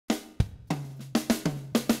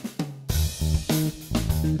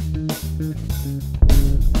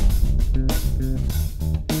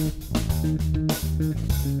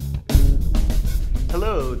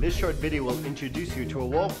short video will introduce you to a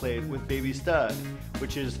wall plate with baby stud,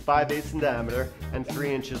 which is 5/8 in diameter and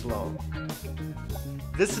 3 inches long.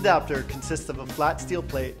 This adapter consists of a flat steel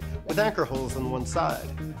plate with anchor holes on one side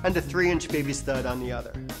and a 3-inch baby stud on the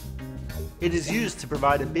other. It is used to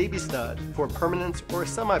provide a baby stud for permanent or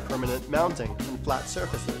semi-permanent mounting on flat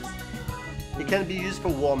surfaces. It can be used for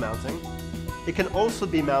wall mounting. It can also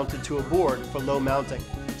be mounted to a board for low mounting,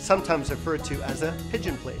 sometimes referred to as a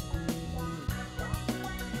pigeon plate.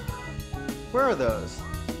 Where are those?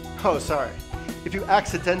 Oh, sorry. If you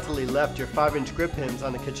accidentally left your 5-inch grip pins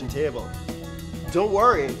on the kitchen table. Don't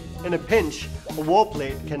worry, in a pinch, a wall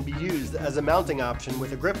plate can be used as a mounting option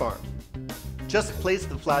with a grip arm. Just place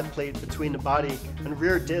the flat plate between the body and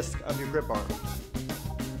rear disc of your grip arm.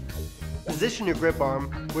 Position your grip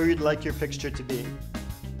arm where you'd like your fixture to be.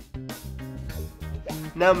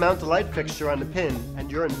 Now mount the light fixture on the pin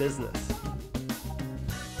and you're in business.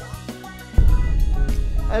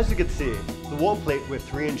 As you can see, the wall plate with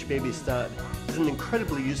 3-inch baby stud is an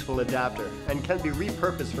incredibly useful adapter and can be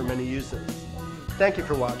repurposed for many uses. Thank you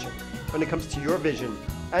for watching. When it comes to your vision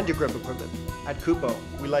and your grip equipment, at Kupo,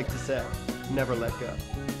 we like to say, never let go.